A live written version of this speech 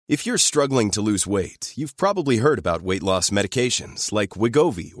If you're struggling to lose weight, you've probably heard about weight loss medications like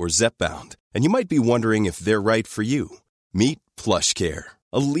Wegovy or Zepbound, and you might be wondering if they're right for you. Meet PlushCare,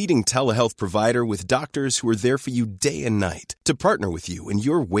 a leading telehealth provider with doctors who are there for you day and night to partner with you in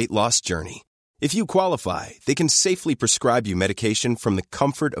your weight loss journey. If you qualify, they can safely prescribe you medication from the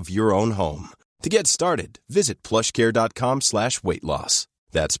comfort of your own home. To get started, visit plushcare.com/weight-loss.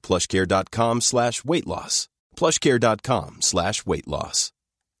 That's plushcare.com/weight-loss. plushcare.com/weight-loss.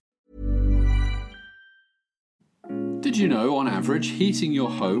 Did you know, on average, heating your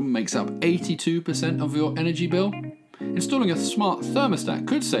home makes up 82% of your energy bill? Installing a smart thermostat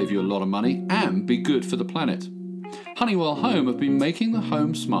could save you a lot of money and be good for the planet. Honeywell Home have been making the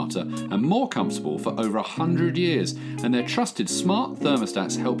home smarter and more comfortable for over 100 years, and their trusted smart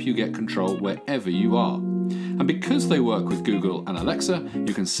thermostats help you get control wherever you are. And because they work with Google and Alexa,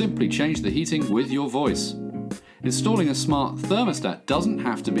 you can simply change the heating with your voice. Installing a smart thermostat doesn't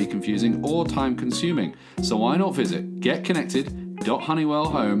have to be confusing or time-consuming, so why not visit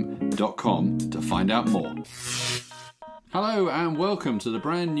getconnected.honeywellhome.com to find out more. Hello and welcome to the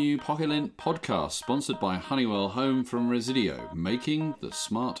brand new PocketLint podcast, sponsored by Honeywell Home from Resideo, making the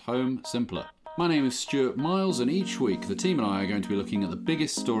smart home simpler. My name is Stuart Miles, and each week the team and I are going to be looking at the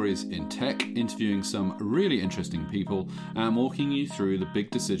biggest stories in tech, interviewing some really interesting people, and walking you through the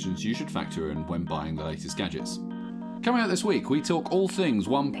big decisions you should factor in when buying the latest gadgets. Coming out this week, we talk all things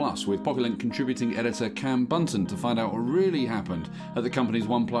OnePlus with PocketLint contributing editor Cam Bunton to find out what really happened at the company's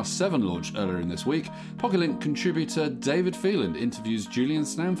OnePlus 7 launch earlier in this week. PocketLint contributor David Phelan interviews Julian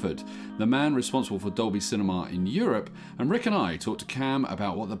Stanford, the man responsible for Dolby Cinema in Europe, and Rick and I talk to Cam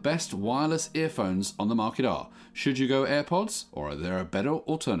about what the best wireless earphones on the market are. Should you go AirPods, or are there a better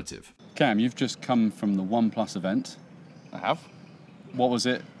alternative? Cam, you've just come from the OnePlus event. I have. What was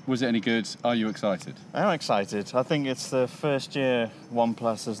it? Was it any good? Are you excited? I'm excited. I think it's the first year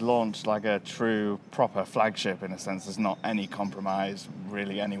OnePlus has launched like a true, proper flagship in a sense. There's not any compromise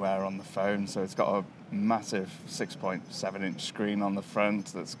really anywhere on the phone. So it's got a massive 6.7-inch screen on the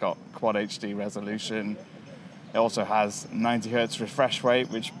front that's got Quad HD resolution. It also has 90 Hz refresh rate,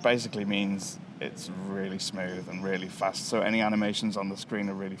 which basically means it's really smooth and really fast. So any animations on the screen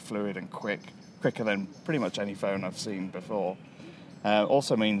are really fluid and quicker than pretty much any phone I've seen before.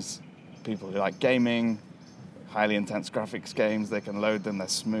 Also means people who like gaming, highly intense graphics games, they can load them, they're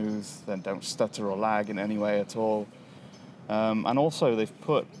smooth, they don't stutter or lag in any way at all. And also they've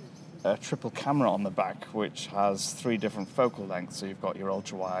put a triple camera on the back, which has 3 different focal lengths. So you've got your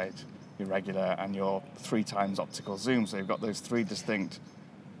ultra-wide, your regular, and your 3 times optical zoom. So you've got those 3 distinct.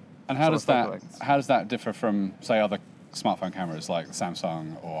 And how does that differ from, say, other smartphone cameras like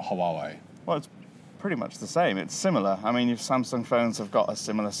Samsung or Huawei? Well, it's pretty much the same. It's similar. I mean, your Samsung phones have got a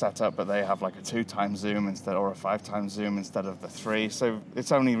similar setup, but they have like a 2 times zoom instead, or a 5 times zoom instead of the 3. So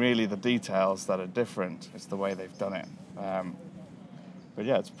it's only really the details that are different. It's the way they've done it. But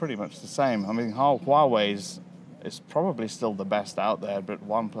yeah, it's pretty much the same. I mean, Huawei's is probably still the best out there, but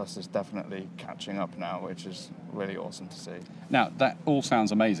OnePlus is definitely catching up now, which is really awesome to see. Now, that all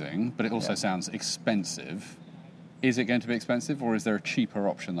sounds amazing, but it also sounds expensive. Is it going to be expensive, or is there a cheaper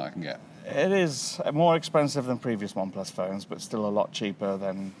option that I can get? It is more expensive than previous OnePlus phones, but still a lot cheaper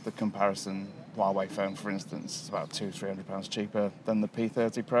than the comparison Huawei phone, for instance. It's about £200-300 cheaper than the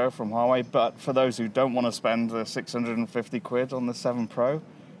P30 Pro from Huawei. But for those who don't want to spend the 650 quid on the 7 Pro,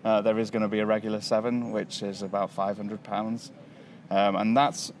 there is going to be a regular 7, which is about £500. And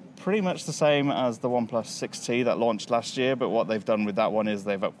that's pretty much the same as the OnePlus 6T that launched last year, but what they've done with that one is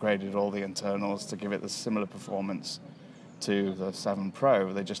they've upgraded all the internals to give it the similar performance to the 7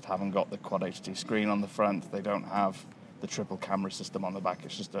 Pro. They just haven't got the Quad HD screen on the front. They don't have the triple camera system on the back.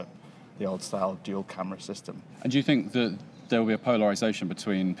 It's just the old style dual camera system. And do you think that there will be a polarization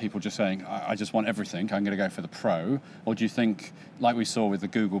between people just saying, I just want everything, I'm going to go for the Pro? Or do you think, like we saw with the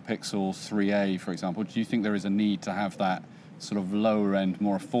Google Pixel 3a, for example, do you think there is a need to have that sort of lower end,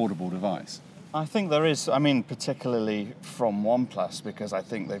 more affordable device? I think there is, I mean, particularly from OnePlus, because I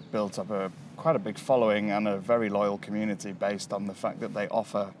think they've built up quite a big following and a very loyal community based on the fact that they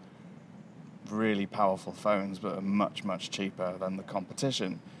offer really powerful phones but are much, much cheaper than the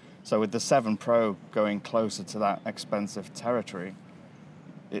competition. So with the 7 Pro going closer to that expensive territory,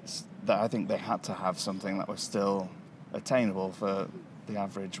 it's that I think they had to have something that was still attainable for the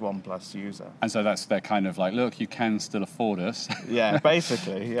average OnePlus user. And so that's their kind of like, look, you can still afford us. Yeah,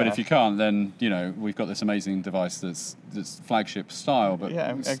 basically. Yeah. But if you can't, then, you know, we've got this amazing device that's flagship style, but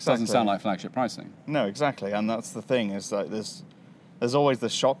doesn't sound like flagship pricing. No, exactly. And that's the thing, is that there's always the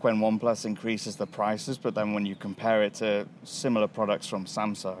shock when OnePlus increases the prices, but then when you compare it to similar products from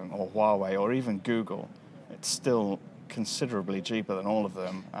Samsung or Huawei or even Google, it's still considerably cheaper than all of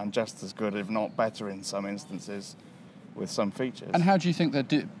them, and just as good, if not better in some instances, with some features. And how do you think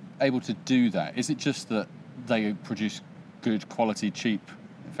they're able to do that? Is it just that they produce good quality,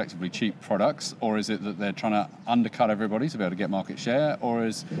 effectively cheap products, or is it that they're trying to undercut everybody to be able to get market share, or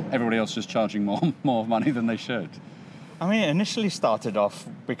is everybody else just charging more money than they should? I mean, it initially started off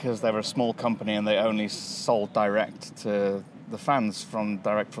because they were a small company and they only sold direct to the fans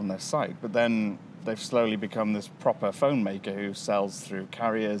direct from their site, but then they've slowly become this proper phone maker who sells through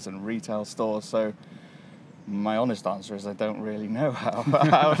carriers and retail stores. So my honest answer is I don't really know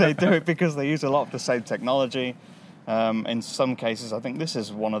how they do it, because they use a lot of the same technology. In some cases, I think this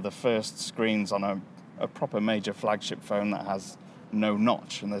is one of the first screens on a proper major flagship phone that has no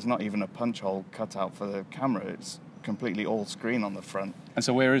notch, and there's not even a punch hole cut out for the camera. It's completely all screen on the front. And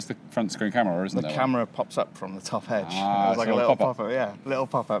so where is the front screen camera, or isn't there? The camera pops up from the top edge. It's like so a little pop-up. pop-up. Yeah, little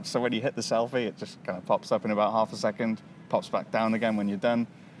pop-up. So when you hit the selfie, it just kind of pops up in about half a second, pops back down again when you're done,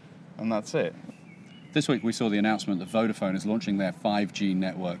 and that's it. This week we saw the announcement that Vodafone is launching their 5G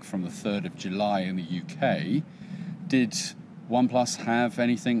network from the 3rd of July in the UK. Did OnePlus have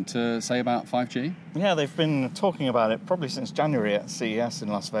anything to say about 5G? Yeah, they've been talking about it probably since January at CES in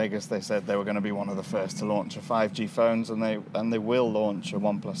Las Vegas. They said they were going to be one of the first to launch a 5G phones, and they will launch a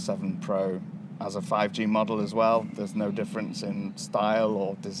OnePlus 7 Pro as a 5G model as well. There's no difference in style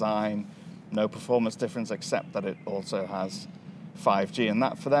or design, no performance difference, except that it also has 5G. And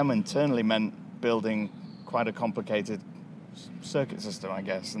that for them internally meant building quite a complicated circuit system, I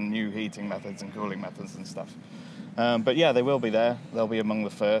guess, and new heating methods and cooling methods and stuff. But yeah, they will be there. They'll be among the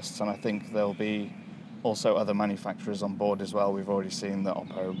first, and I think there'll be also other manufacturers on board as well. We've already seen the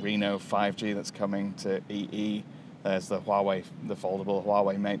Oppo Reno 5G that's coming to EE. There's the foldable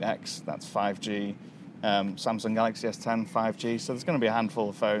Huawei Mate X, that's 5G. Samsung Galaxy S10, 5G. So there's going to be a handful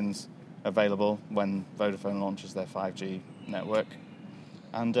of phones available when Vodafone launches their 5G network.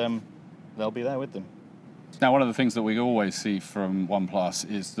 And they'll be there with them. Now, one of the things that we always see from OnePlus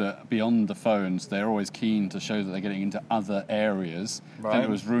is that beyond the phones, they're always keen to show that they're getting into other areas. Right. I think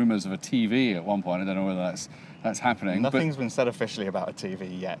there was rumours of a TV at one point. I don't know whether that's happening. Nothing's been said officially about a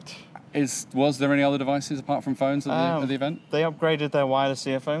TV yet. Was there any other devices apart from phones at the event? They upgraded their wireless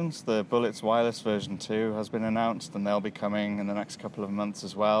earphones. The Bullets Wireless version 2 has been announced, and they'll be coming in the next couple of months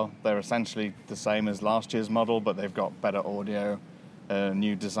as well. They're essentially the same as last year's model, but they've got better audio.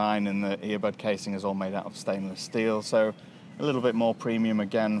 New design in the earbud casing is all made out of stainless steel, so a little bit more premium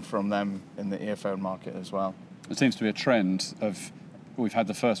again from them in the earphone market as well. It seems to be a trend we've had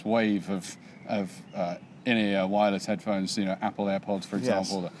the first wave of in-ear wireless headphones, Apple AirPods, for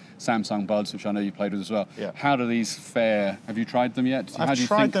example, yes. The Samsung Buds, which I know you played with as well. Yeah. How do these fare? Have you tried them yet? I've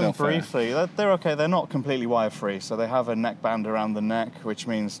tried them briefly. They're okay. They're not completely wire-free, so they have a neckband around the neck, which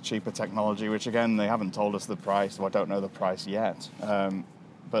means cheaper technology, which, again, they haven't told us the price, so I don't know the price yet.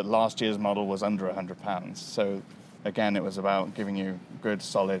 But last year's model was under £100, so, again, it was about giving you good,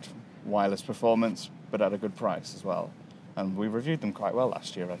 solid wireless performance, but at a good price as well. And we reviewed them quite well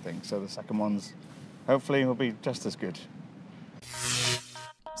last year, I think, so the second one's hopefully will be just as good.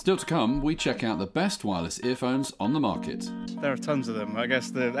 Still to come, we check out the best wireless earphones on the market. There are tons of them. I guess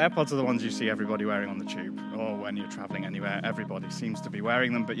the AirPods are the ones you see everybody wearing on the tube, or when you're travelling anywhere, everybody seems to be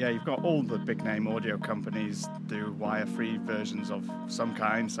wearing them. But yeah, you've got all the big name audio companies do wire-free versions of some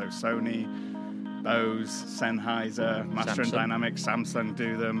kind. So Sony, Bose, Sennheiser, Master and Dynamics, Samsung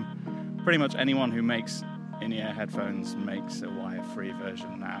do them. Pretty much anyone who makes in-ear headphones makes a wire-free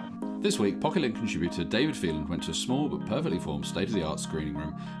version now. This week, PocketLint contributor David Phelan went to a small but perfectly formed state-of-the-art screening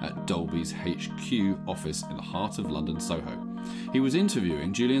room at Dolby's HQ office in the heart of London, Soho. He was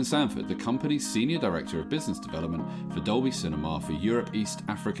interviewing Julian Sanford, the company's Senior Director of Business Development for Dolby Cinema for Europe, East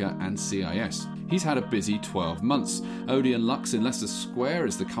Africa and CIS. He's had a busy 12 months. Odeon Lux in Leicester Square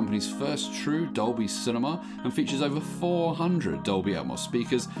is the company's first true Dolby Cinema and features over 400 Dolby Atmos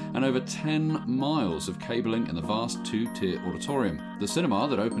speakers and over 10 miles of cabling in the vast two-tier auditorium. The cinema,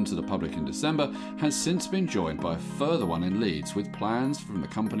 that opened to the public in December, has since been joined by a further one in Leeds, with plans from the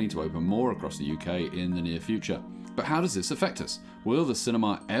company to open more across the UK in the near future. But how does this affect us? Will the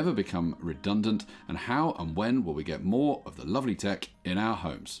cinema ever become redundant? And how and when will we get more of the lovely tech in our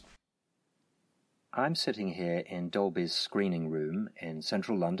homes? I'm sitting here in Dolby's screening room in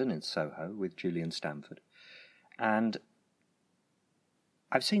central London in Soho with Julian Stanford. And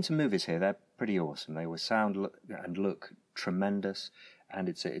I've seen some movies here. They're pretty awesome. They were sound and look tremendous, and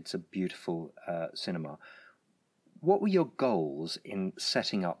it's a beautiful cinema. What were your goals in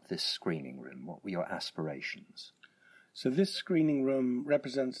setting up this screening room? What were your aspirations? So this screening room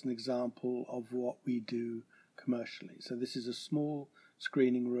represents an example of what we do commercially. So this is a small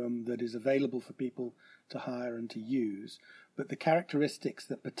screening room that is available for people to hire and to use, but the characteristics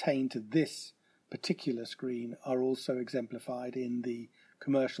that pertain to this particular screen are also exemplified in the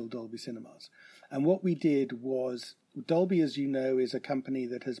commercial Dolby cinemas. And what we did was, Dolby, as you know, is a company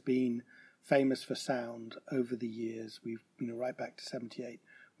that has been famous for sound over the years. We've, right back to 78,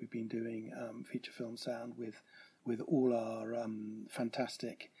 we've been doing feature film sound with all our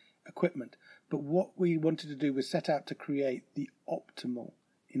fantastic equipment. But what we wanted to do was set out to create the optimal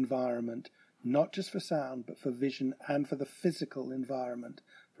environment, not just for sound, but for vision and for the physical environment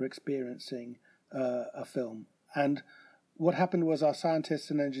for experiencing a film. And what happened was our scientists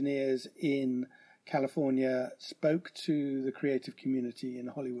and engineers in California spoke to the creative community in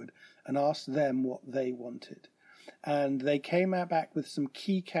Hollywood and asked them what they wanted. And they came back with some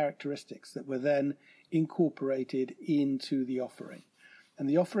key characteristics that were then incorporated into the offering. And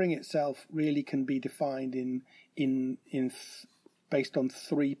the offering itself really can be defined based on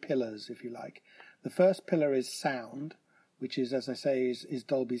three pillars, if you like. The first pillar is sound, which is, as I say, is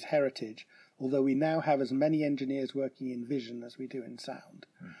Dolby's heritage, although we now have as many engineers working in vision as we do in sound.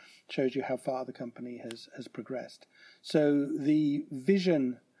 Shows you how far the company has progressed. So the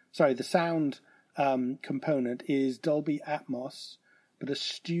sound component is Dolby Atmos, but a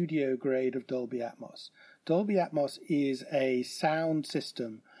studio grade of Dolby Atmos. Dolby Atmos is a sound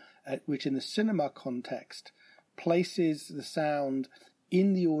system which in the cinema context places the sound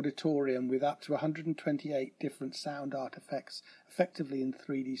in the auditorium with up to 128 different sound artifacts effectively in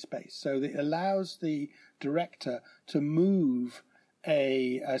 3D space. So it allows the director to move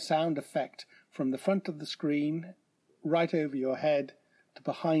a sound effect from the front of the screen right over your head to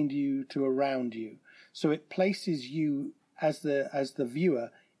behind you to around you. So it places you as the viewer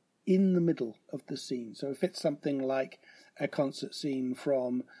in the middle of the scene. So if it's something like a concert scene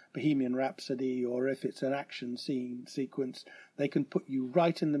from Bohemian Rhapsody, or if it's an action sequence, they can put you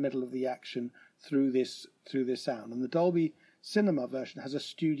right in the middle of the action through this sound. And the Dolby Cinema version has a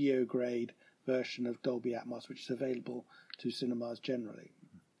studio grade version of Dolby Atmos, which is available to cinemas generally.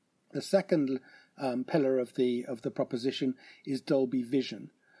 The second pillar of the proposition is Dolby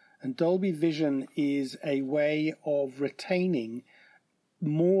Vision. And Dolby Vision is a way of retaining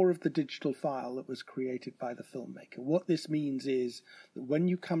more of the digital file that was created by the filmmaker. What this means is that when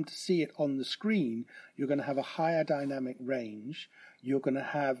you come to see it on the screen, you're going to have a higher dynamic range. You're going to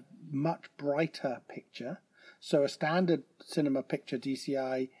have much brighter picture. So a standard cinema picture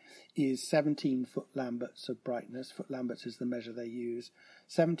DCI is 17 foot Lamberts of brightness. Foot Lamberts is the measure they use.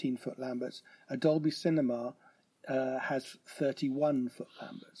 17 foot Lamberts. A Dolby Cinema has 31 foot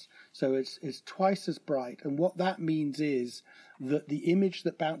Lamberts. So it's twice as bright. And what that means is that the image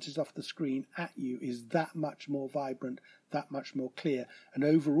that bounces off the screen at you is that much more vibrant, that much more clear. And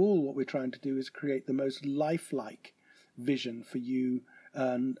overall, what we're trying to do is create the most lifelike vision for you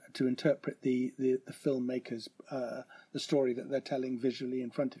to interpret the filmmaker's the story that they're telling visually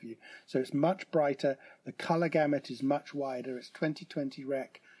in front of you. So it's much brighter. The color gamut is much wider. It's 20/20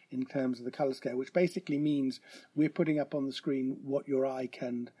 rec in terms of the color scale, which basically means we're putting up on the screen what your eye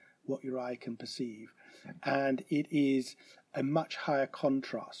can perceive. And it is a much higher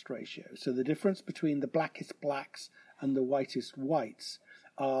contrast ratio. So the difference between the blackest blacks and the whitest whites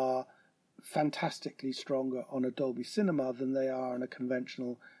are fantastically stronger on a Dolby Cinema than they are on a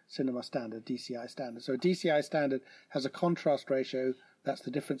conventional cinema standard, DCI standard. So a DCI standard has a contrast ratio, that's the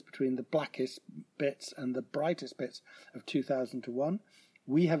difference between the blackest bits and the brightest bits, of 2,000 to 1.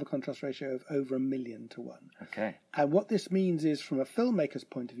 We have a contrast ratio of over 1,000,000 to 1. Okay. And what this means is, from a filmmaker's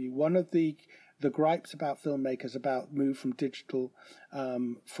point of view, one of the gripes about filmmakers about move from digital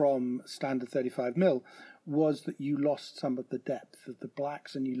from standard 35mm was that you lost some of the depth of the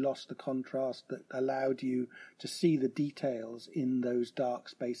blacks and you lost the contrast that allowed you to see the details in those dark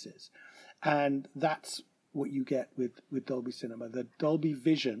spaces. And that's what you get with Dolby Cinema. The Dolby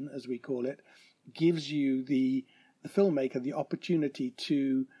Vision, as we call it, gives you the filmmaker the opportunity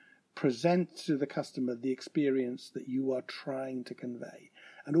to present to the customer the experience that you are trying to convey.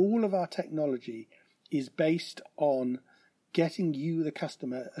 And all of our technology is based on getting you, the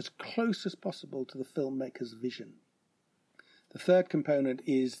customer, as close as possible to the filmmaker's vision. The third component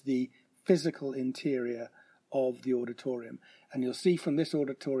is the physical interior of the auditorium. And you'll see from this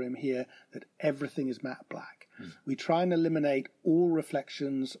auditorium here that everything is matte black. We try and eliminate all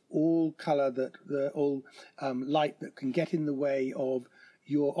reflections, all color, all light that can get in the way of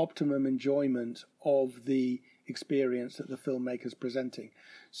your optimum enjoyment of the experience that the filmmaker's presenting.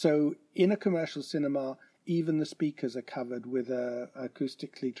 So in a commercial cinema, even the speakers are covered with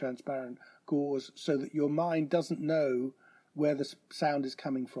acoustically transparent gauze so that your mind doesn't know where the sound is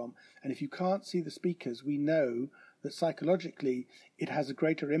coming from. And if you can't see the speakers, we know that psychologically it has a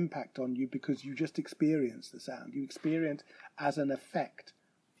greater impact on you because you just experience the sound. You experience as an effect.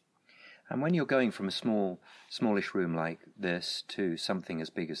 And when you're going from a smallish room like this to something as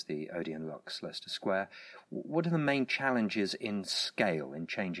big as the Odeon Lux Leicester Square, what are the main challenges in scale, in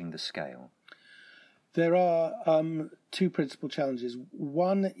changing the scale? There are two principal challenges.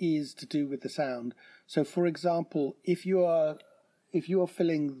 One is to do with the sound. So, for example, if you are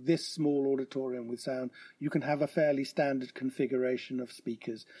filling this small auditorium with sound, you can have a fairly standard configuration of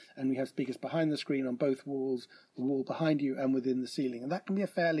speakers. And we have speakers behind the screen on both walls, the wall behind you and within the ceiling. And that can be a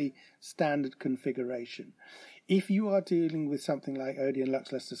fairly standard configuration. If you are dealing with something like Odeon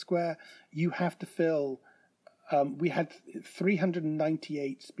Lux Leicester Square, you have to fill... we had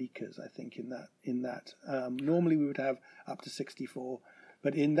 398 speakers, I think, in that. Normally we would have up to 64.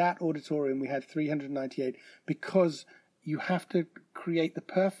 But in that auditorium we had 398 because... you have to create the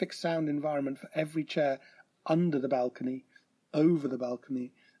perfect sound environment for every chair under the balcony, over the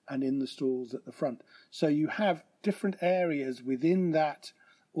balcony, and in the stalls at the front. So you have different areas within that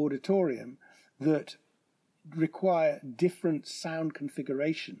auditorium that require different sound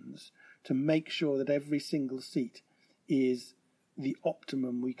configurations to make sure that every single seat is the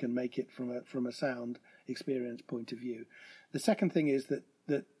optimum we can make it from a sound experience point of view. The second thing is that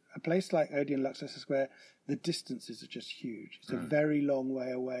a place like Odeon Lux Leicester Square, the distances are just huge. It's a very long way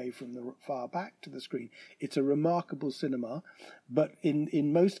away from the far back to the screen. It's a remarkable cinema, but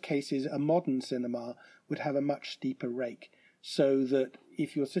in most cases, a modern cinema would have a much steeper rake, so that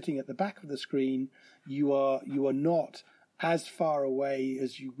if you're sitting at the back of the screen, you are not as far away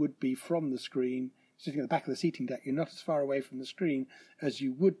as you would be from the screen. Sitting at the back of the seating deck, you're not as far away from the screen as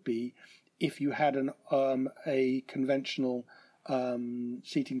you would be if you had a conventional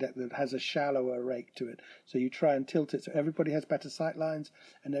seating deck that has a shallower rake to it. So you try and tilt it so everybody has better sight lines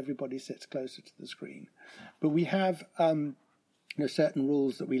and everybody sits closer to the screen. But we have certain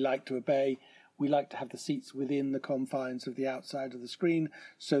rules that we like to obey. We like to have the seats within the confines of the outside of the screen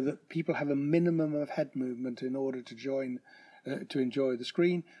so that people have a minimum of head movement in order to enjoy the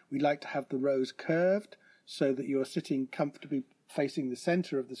screen. We like to have the rows curved so that you're sitting comfortably facing the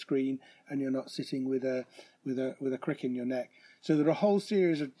centre of the screen and you're not sitting with a crick in your neck. So there are a whole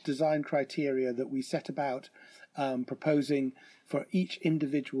series of design criteria that we set about proposing for each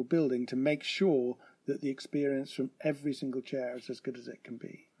individual building to make sure that the experience from every single chair is as good as it can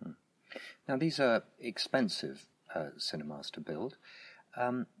be. Now, these are expensive cinemas to build,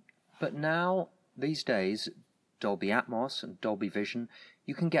 but now, these days, Dolby Atmos and Dolby Vision,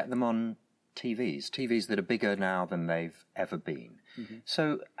 you can get them on TVs that are bigger now than they've ever been. Mm-hmm.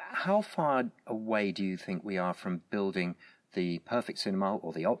 So how far away do you think we are from building the perfect cinema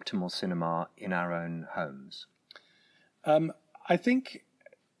or the optimal cinema in our own homes? I think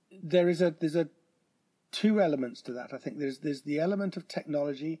there's two elements to that. I think there's the element of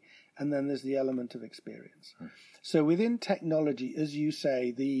technology and then there's the element of experience. So within technology, as you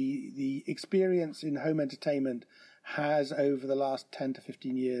say, the experience in home entertainment has over the last 10 to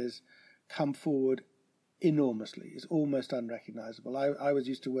 15 years come forward enormously. It's almost unrecognizable. I was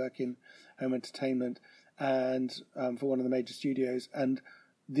used to work in home entertainment and for one of the major studios, and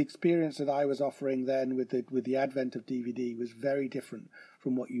the experience that I was offering then with the advent of DVD was very different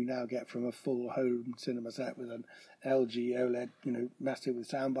from what you now get from a full home cinema set with an LG OLED, massive with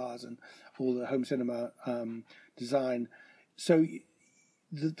sound bars and all the home cinema design. So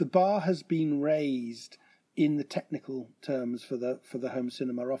the bar has been raised in the technical terms for the home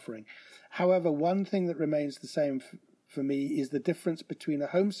cinema offering. However, one thing that remains the same for me is the difference between a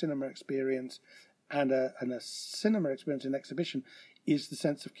home cinema experience and a cinema experience in exhibition is the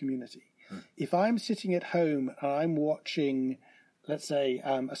sense of community. If I'm sitting at home and I'm watching, let's say,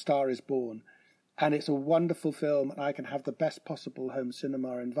 A Star is Born, and it's a wonderful film and I can have the best possible home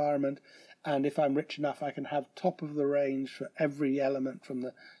cinema environment, and if I'm rich enough I can have top of the range for every element from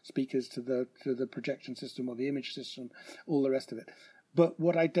the speakers to the projection system or the image system, all the rest of it. But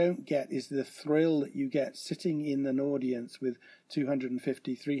what I don't get is the thrill that you get sitting in an audience with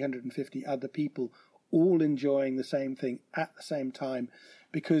 250, 350 other people all enjoying the same thing at the same time,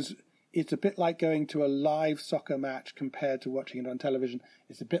 because it's a bit like going to a live soccer match compared to watching it on television.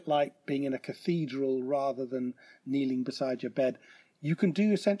 It's a bit like being in a cathedral rather than kneeling beside your bed. You can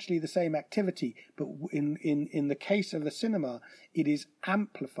do essentially the same activity, but in the case of the cinema, it is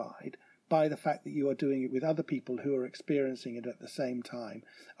amplified by the fact that you are doing it with other people who are experiencing it at the same time.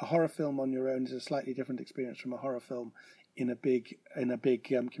 A horror film on your own is a slightly different experience from a horror film in a big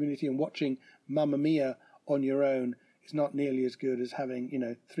community, and watching Mamma Mia on your own is not nearly as good as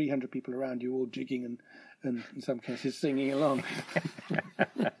having 300 people around you all jigging and in some cases singing along.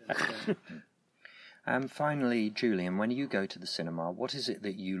 And finally, Julian, when you go to the cinema, what is it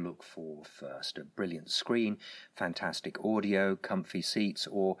that you look for first? A brilliant screen, fantastic audio, comfy seats,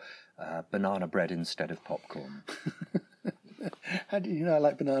 or banana bread instead of popcorn? How do you know I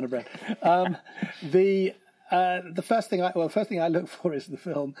like banana bread? The first thing I look for is the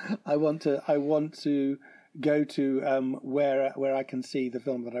film. I want to go to where I can see the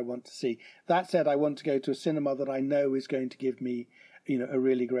film that I want to see. That said, I want to go to a cinema that I know is going to give me, a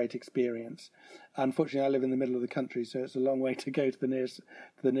really great experience. Unfortunately, I live in the middle of the country, so it's a long way to go to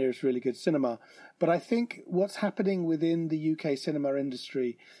the nearest really good cinema. But I think what's happening within the UK cinema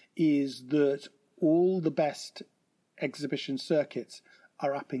industry is that all the best exhibition circuits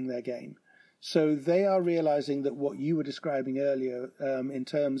are upping their game. So they are realizing that what you were describing earlier in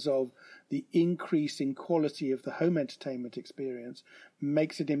terms of the increase in quality of the home entertainment experience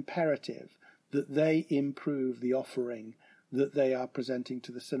makes it imperative that they improve the offering that they are presenting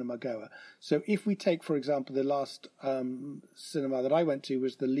to the cinema goer. So if we take, for example, the last cinema that I went to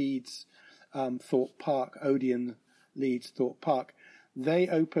was the Leeds Thorpe Park, Odeon Leeds Thorpe Park. They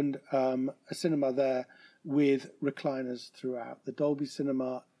opened a cinema there with recliners throughout. The Dolby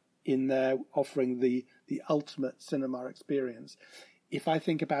Cinema in there offering the ultimate cinema experience. If I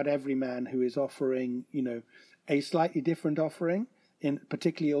think about Everyman, who is offering, a slightly different offering,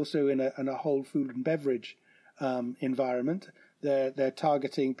 particularly also in a whole food and beverage environment, they're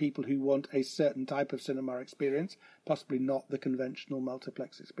targeting people who want a certain type of cinema experience, possibly not the conventional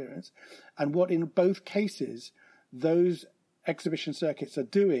multiplex experience. And what in both cases those exhibition circuits are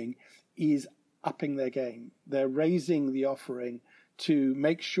doing is upping their game. They're raising the offering to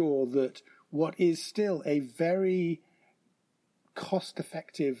make sure that what is still a very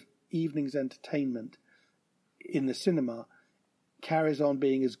cost-effective evening's entertainment in the cinema carries on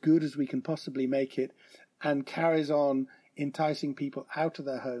being as good as we can possibly make it, and carries on enticing people out of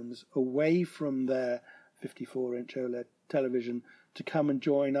their homes, away from their 54-inch OLED television, to come and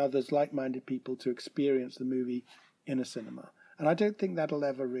join others, like-minded people, to experience the movie in a cinema. And I don't think that'll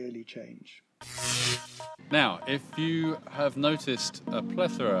ever really change. Now, if you have noticed a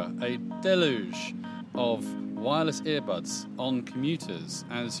plethora, a deluge of wireless earbuds on commuters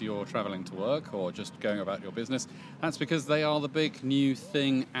as you're travelling to work or just going about your business, that's because they are the big new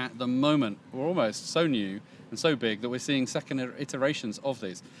thing at the moment. We're almost so new and so big that we're seeing second iterations of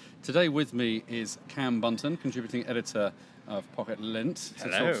these. Today with me is Cam Bunton, contributing editor of Pocket Lint, to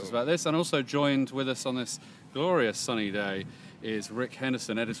talk to us about this, and also joined with us on this glorious sunny day is Rick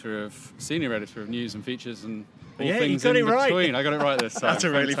Henderson, senior editor of News and Features and all things in between. Right. I got it right this time. That's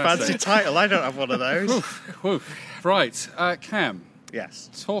a really fancy title. I don't have one of those. Right, Cam. Yes.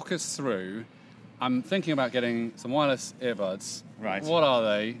 Talk us through. I'm thinking about getting some wireless earbuds. Right. What are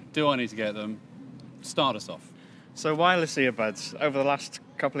they? Do I need to get them? Start us off. So wireless earbuds, over the last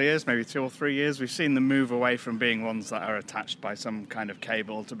couple of years, maybe 2 or 3 years, we've seen them move away from being ones that are attached by some kind of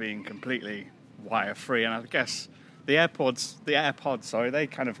cable to being completely wire-free. And I guess the AirPods, they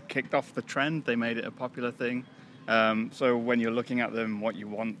kind of kicked off the trend. They made it a popular thing. So when you're looking at them, what you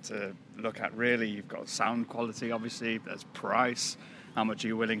want to look at really, you've got sound quality, obviously, there's price, how much are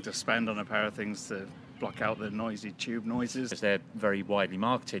you willing to spend on a pair of things to block out the noisy tube noises. They're very widely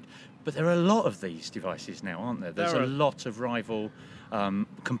marketed. But there are a lot of these devices now, aren't there? There's a lot of rival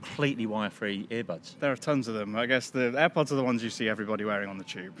completely wire-free earbuds. There are tons of them. I guess the AirPods are the ones you see everybody wearing on the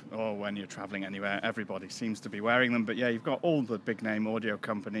tube, or when you're traveling anywhere, everybody seems to be wearing them. But yeah, you've got all the big-name audio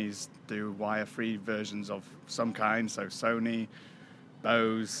companies do wire-free versions of some kind. So Sony,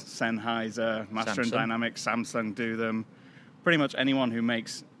 Bose, Sennheiser, Master and Dynamics, Samsung do them. Pretty much anyone who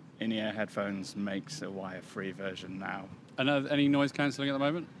makes in-ear headphones makes a wire-free version now. And any noise cancelling at the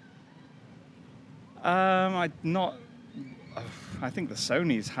moment? I think the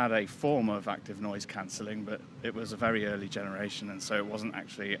Sony's had a form of active noise cancelling, but it was a very early generation, and so it wasn't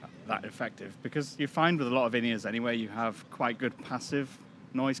actually that effective. Because you find with a lot of in-ears anyway, you have quite good passive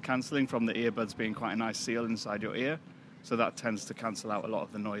noise cancelling from the earbuds being quite a nice seal inside your ear, so that tends to cancel out a lot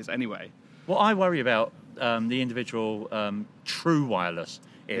of the noise anyway. What I worry about the individual true wireless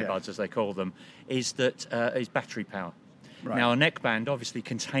earbuds, as they call them, is battery power. Right. Now, a neckband obviously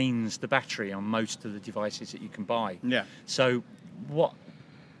contains the battery on most of the devices that you can buy. Yeah. So what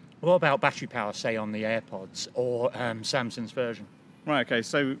about battery power, say, on the AirPods or Samsung's version? Right, okay.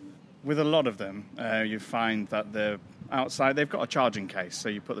 So with a lot of them, you find that the outside, they've got a charging case. So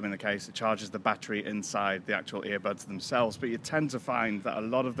you put them in the case, it charges the battery inside the actual earbuds themselves. But you tend to find that a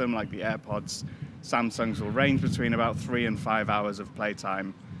lot of them, like the AirPods, Samsung's will range between about 3 and 5 hours of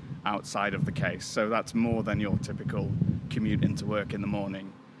playtime outside of the case. So that's more than your typical commute into work in the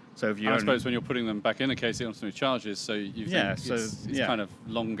morning. So if you I suppose when you're putting them back in the case, it constantly charges, so you think it's yeah. kind of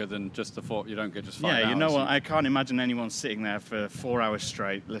longer than just the thought. You don't get just 5 hours. Yeah, you know what? I can't imagine anyone sitting there for 4 hours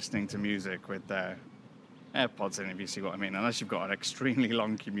straight listening to music with their AirPods in, if you see what I mean. Unless you've got an extremely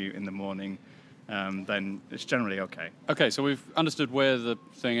long commute in the morning, then it's generally okay. Okay, so we've understood where the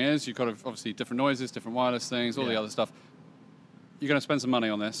thing is. You've got obviously different noises, different wireless things, all the other stuff. You're going to spend some money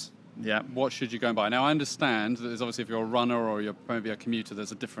on this. Yeah. What should you go and buy? Now, I understand that there's obviously, if you're a runner or you're maybe a commuter,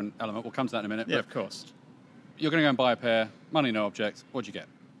 there's a different element. We'll come to that in a minute. Yeah, of course. You're going to go and buy a pair, money, no object. What do you get?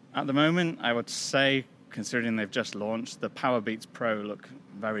 At the moment, I would say, considering they've just launched, the Powerbeats Pro look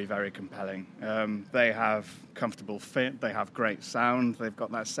very, very compelling. They have comfortable fit, they have great sound, they've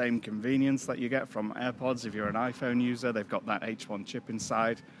got that same convenience that you get from AirPods if you're an iPhone user. They've got that H1 chip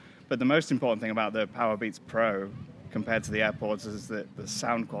inside. But the most important thing about the Powerbeats Pro compared to the AirPods is that the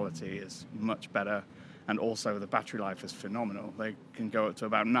sound quality is much better, and also the battery life is phenomenal. They can go up to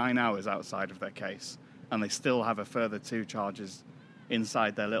about 9 hours outside of their case, and they still have a further 2 charges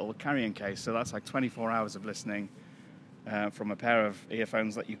inside their little carrying case. So that's like 24 hours of listening from a pair of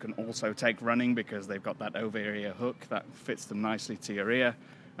earphones that you can also take running, because they've got that over-ear hook that fits them nicely to your ear.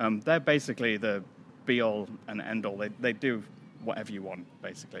 They're basically the be-all and end-all. They do whatever you want,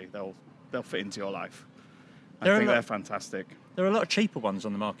 basically. They'll fit into your life. I think they're fantastic. There are a lot of cheaper ones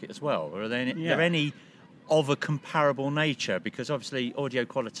on the market as well. Are there any of a comparable nature? Because obviously audio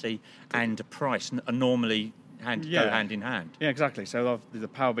quality and price are normally go hand in hand. Yeah, exactly. So the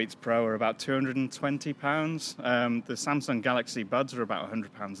Powerbeats Pro are about £220. The Samsung Galaxy Buds are about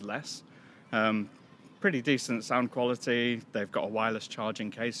 £100 less. Pretty decent sound quality. They've got a wireless charging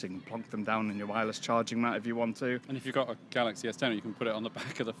case, so you can plonk them down in your wireless charging mat if you want to. And if you've got a Galaxy S10, you can put it on the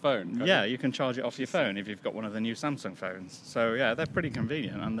back of the phone. Yeah, you can charge it off your phone if you've got one of the new Samsung phones. So yeah, they're pretty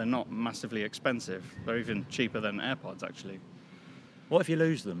convenient, and they're not massively expensive. They're even cheaper than AirPods, actually. What if you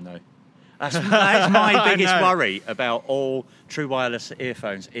lose them, though? That's my biggest worry about all true wireless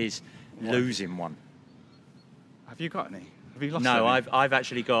earphones is losing one. Have you got any? Have you lost No, any? I've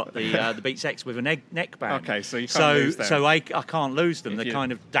actually got the Beats X with a neck band. Okay, so you can't lose them. So I can't lose them. They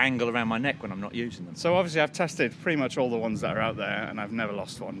kind of dangle around my neck when I'm not using them. So obviously I've tested pretty much all the ones that are out there, and I've never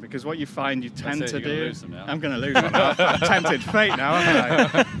lost one, because what you find you tend to do... Lose them now. I'm going to lose one. I've tempted fate now,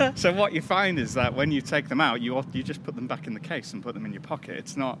 haven't I? So what you find is that when you take them out, you just put them back in the case and put them in your pocket.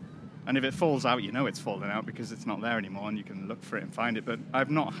 It's not... And if it falls out, you know it's fallen out because it's not there anymore, and you can look for it and find it. But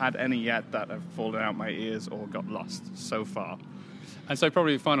I've not had any yet that have fallen out my ears or got lost so far. And so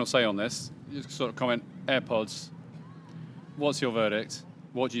probably final say on this, you sort of comment, AirPods, what's your verdict?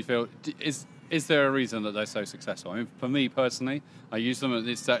 What do you feel? Is there a reason that they're so successful? I mean, for me personally, I use them, and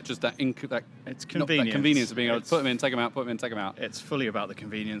it's that it's convenience. That convenience of being able to put them in, take them out, put them in, take them out. It's fully about the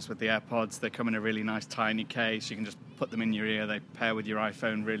convenience with the AirPods. They come in a really nice tiny case. You can just put them in your ear. They pair with your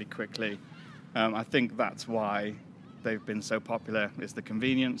iPhone really quickly. I think that's why they've been so popular, is the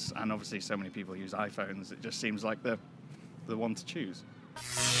convenience, and obviously so many people use iPhones. It just seems like the one to choose.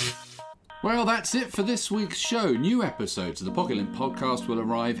 Well, that's it for this week's show. New episodes of the Pocket-Lint podcast will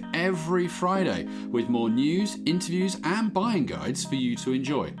arrive every Friday with more news, interviews and buying guides for you to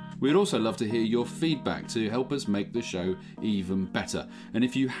enjoy. We'd also love to hear your feedback to help us make the show even better. And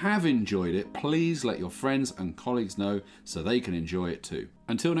if you have enjoyed it, please let your friends and colleagues know so they can enjoy it too.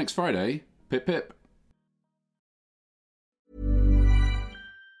 Until next Friday, pip pip.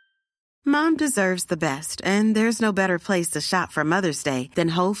 Mom deserves the best, and there's no better place to shop for Mother's Day than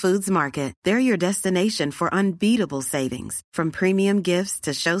Whole Foods Market. They're your destination for unbeatable savings, from premium gifts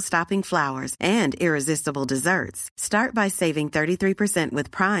to show-stopping flowers and irresistible desserts. Start by saving 33% with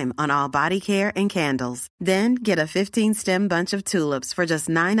Prime on all body care and candles. Then get a 15-stem bunch of tulips for just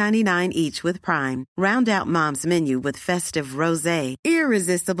 $9.99 each with Prime. Round out Mom's menu with festive rosé,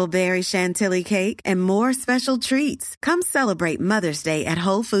 irresistible berry chantilly cake, and more special treats. Come celebrate Mother's Day at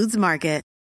Whole Foods Market.